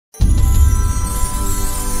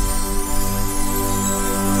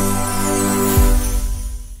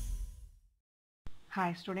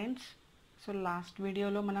Hi students. So last video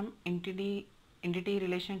lo manam entity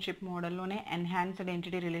relationship model lone enhanced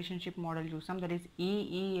entity relationship model chusam, that is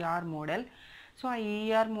EER model. So a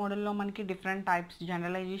EER model lo manaki different types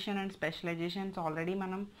generalization and specializations already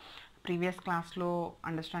manam previous class lo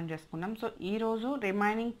understand చేసుకున్నాం. So ఈ రోజు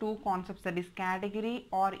remaining two concepts, that is category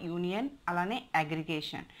are union అలానే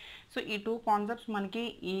aggregation. So ఈ two concepts మనకి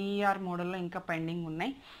EER మోడల్లో ఇంకా pending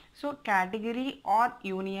ఉన్నాయి. So category are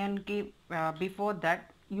యూనియన్కి before that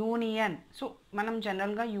union. So మనం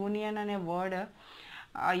జనరల్గా యూనియన్ అనే వర్డ్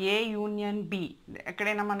ఏ యూనియన్ బి,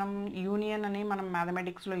 ఎక్కడైనా మనం యూనియన్ అని మనం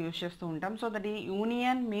మ్యాథమెటిక్స్లో యూజ్ చేస్తూ ఉంటాం. సో దట్ ఈ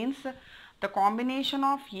union means the combination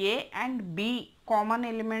of A and B common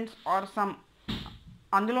elements or some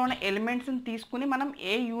అందులోని ఎలిమెంట్స్ని తీసుకుని మనం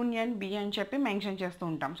ఏ యూనియన్ బి అని చెప్పి మెన్షన్ చేస్తూ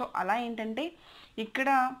ఉంటాం. సో అలా ఏంటంటే ఇక్కడ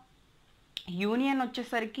యూనియన్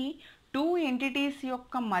వచ్చేసరికి టూ ఎంటిటీస్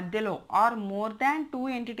యొక్క మధ్యలో are more than two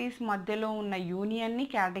entities మధ్యలో ఉన్న యూనియన్ని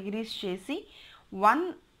కేటగిరీస్ చేసి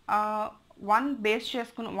వన్ బేస్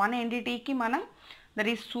చేసుకుని వన్ ఎంటిటీకి మనం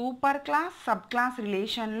that is super class sub class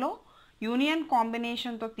రిలేషన్లో యూనియన్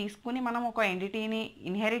కాంబినేషన్తో తీసుకుని మనం ఒక ఎంటిటీని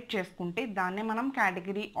ఇన్హెరిట్ చేసుకుంటే దాన్నే మనం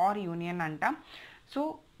కేటగిరీ ఆర్ యూనియన్ అంటాం. So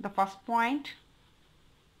the first point,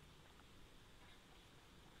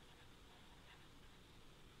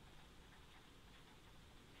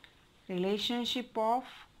 relationship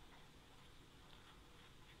of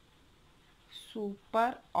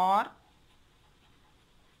super are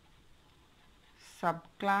sub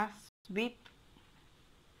class with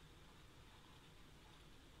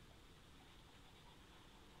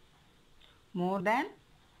more than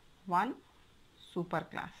one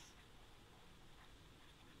superclass.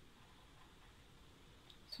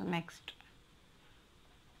 So next,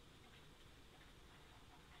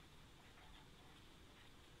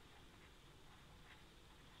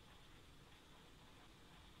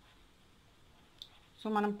 so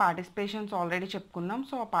మనం పార్టిసిపేషన్స్ ఆల్రెడీ చెప్పుకున్నాం.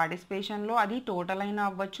 సో ఆ పార్టిసిపేషన్లో అది టోటల్ అయినా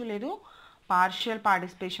అవ్వచ్చు, లేదు పార్షియల్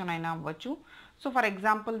పార్టిసిపేషన్ అయినా అవ్వచ్చు. సో ఫర్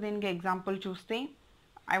ఎగ్జాంపుల్ దీనికి ఎగ్జాంపుల్ చూస్తే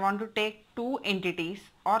I want to take two entities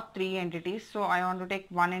or three entities. So I want to take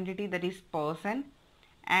one entity, that is person,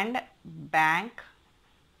 and bank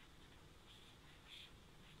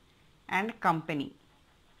and company.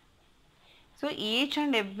 So each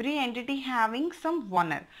and every entity having some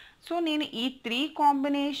owner. So నేను ఈ three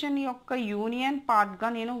combination యొక్క union పార్ట్గా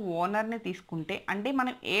నేను ఓనర్ని తీసుకుంటే, అంటే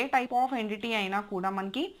మనం ఏ type of entity అయినా కూడా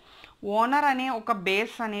మనకి ఓనర్ అనే ఒక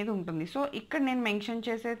బేస్ అనేది ఉంటుంది. సో ఇక్కడ నేను మెన్షన్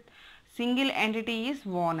చేసే సింగిల్ ఎంటిటీ ఈజ్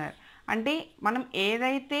ఓనర్. అంటే మనం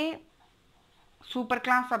ఏదైతే సూపర్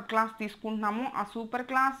క్లాస్ సబ్ క్లాస్ తీసుకుంటున్నామో ఆ సూపర్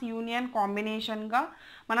క్లాస్ యూనియన్ కాంబినేషన్గా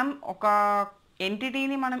మనం ఒక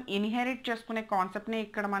ఎంటిటీని మనం ఇన్హెరిట్ చేసుకునే కాన్సెప్ట్ని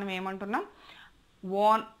ఇక్కడ మనం ఏమంటున్నాం,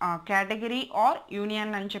 కేటగిరీ ఆర్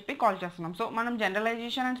యూనియన్ అని చెప్పి కాల్ చేస్తున్నాం. సో మనం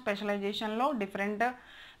జనరలైజేషన్ అండ్ స్పెషలైజేషన్లో డిఫరెంట్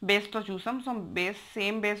బేస్తో చూసాం. So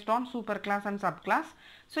same based on super class and sub class.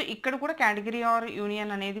 So ఇక్కడ కూడా కేటగిరీ ఆర్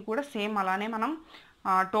యూనియన్ అనేది కూడా సేమ్ అలానే మనం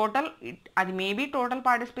టోటల్, అది మేబీ టోటల్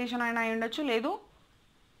పార్టిసిపేషన్ అయినా అయి ఉండొచ్చు, లేదు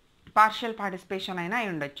పార్షియల్ పార్టిసిపేషన్ అయినా అయి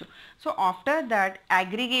ఉండొచ్చు. So after that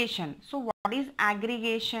aggregation. So what is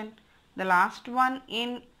aggregation? The last one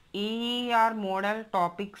in EER model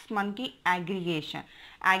topics మనకి aggregation.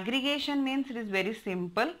 Aggregation means it is very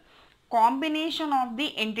simple, combination of the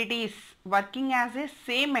entities working as a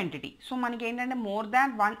same entity. So మనకి ఏంటంటే more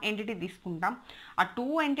than one entity తీసుకుంటాం, ఆ two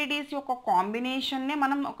entities యొక్క కాంబినేషన్నే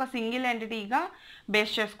మనం ఒక single ఎంటిటీగా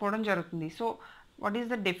base చేసుకోవడం జరుగుతుంది. So what is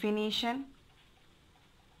the definition?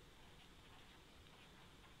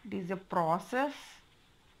 It is a process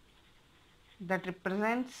that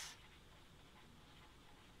represents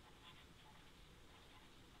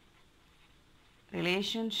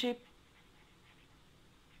relationship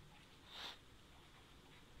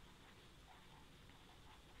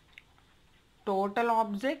total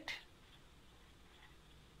object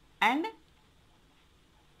and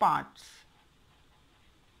parts.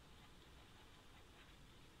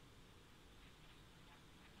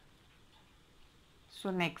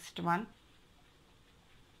 So next one,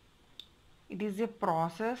 it is a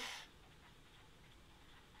process.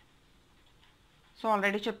 So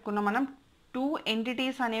already చెప్పుకున్నాం మనం two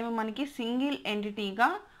entities అనేవి మనకి single ఎంటిటీగా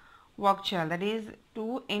work చేయాలి. That is two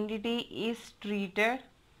entity is treated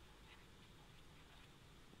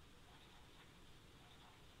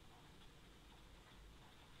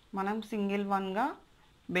మనం single వన్గా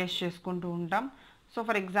base చేసుకుంటూ ఉంటాం. So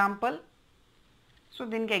for example, so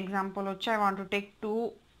దీనికి ఎగ్జాంపుల్ వచ్చి I want to take two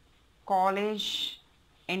college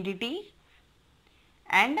entity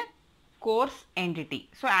and course entity.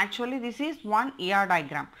 So actually this is one ER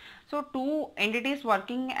diagram. So two entities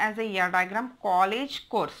working as a ER diagram, college,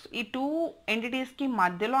 course. ఈ two entities ki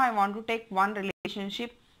madhyalo I want to take one relation.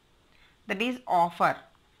 relationship, that is offer.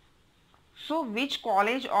 So which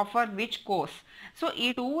college offer which course. So ఈ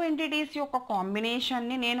two entities యొక్క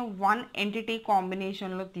కాంబినేషన్ని నేను one entity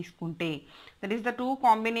కాంబినేషన్లో తీసుకుంటే, that is the two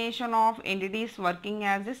combination of entities working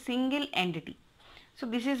as a single entity. So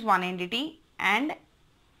this is one entity and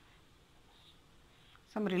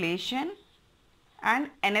some relation and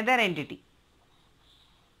another entity,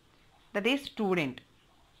 that is student,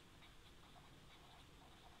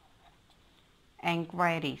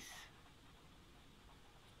 enquiries.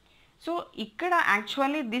 So ఇక్కడ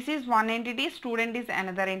actually this is one entity, student is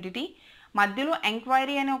another entity, మధ్యలో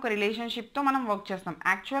enquiry అనే ఒక రిలేషన్షిప్తో మనం work చేస్తాం.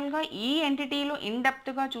 యాక్చువల్గా ఈ ఎంటిటీలో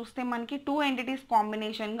ఇన్డెప్త్గా చూస్తే మనకి టూ ఎంటిటీస్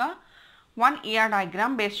కాంబినేషన్గా one ER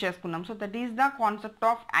diagram బేస్ చేసుకున్నాం. So that is the concept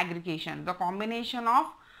of aggregation, the combination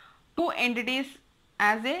of two entities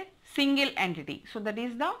as a single entity. So that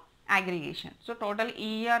is the aggregation. So total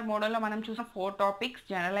EER model lo manam chusam 4 topics: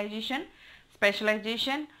 generalization,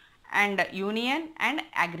 specialization and union and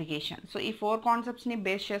aggregation. So ee 4 concepts ni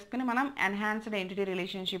base cheskoni manam enhanced entity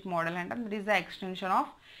relationship model antam. That is the extension of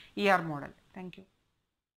ER model. Thank you.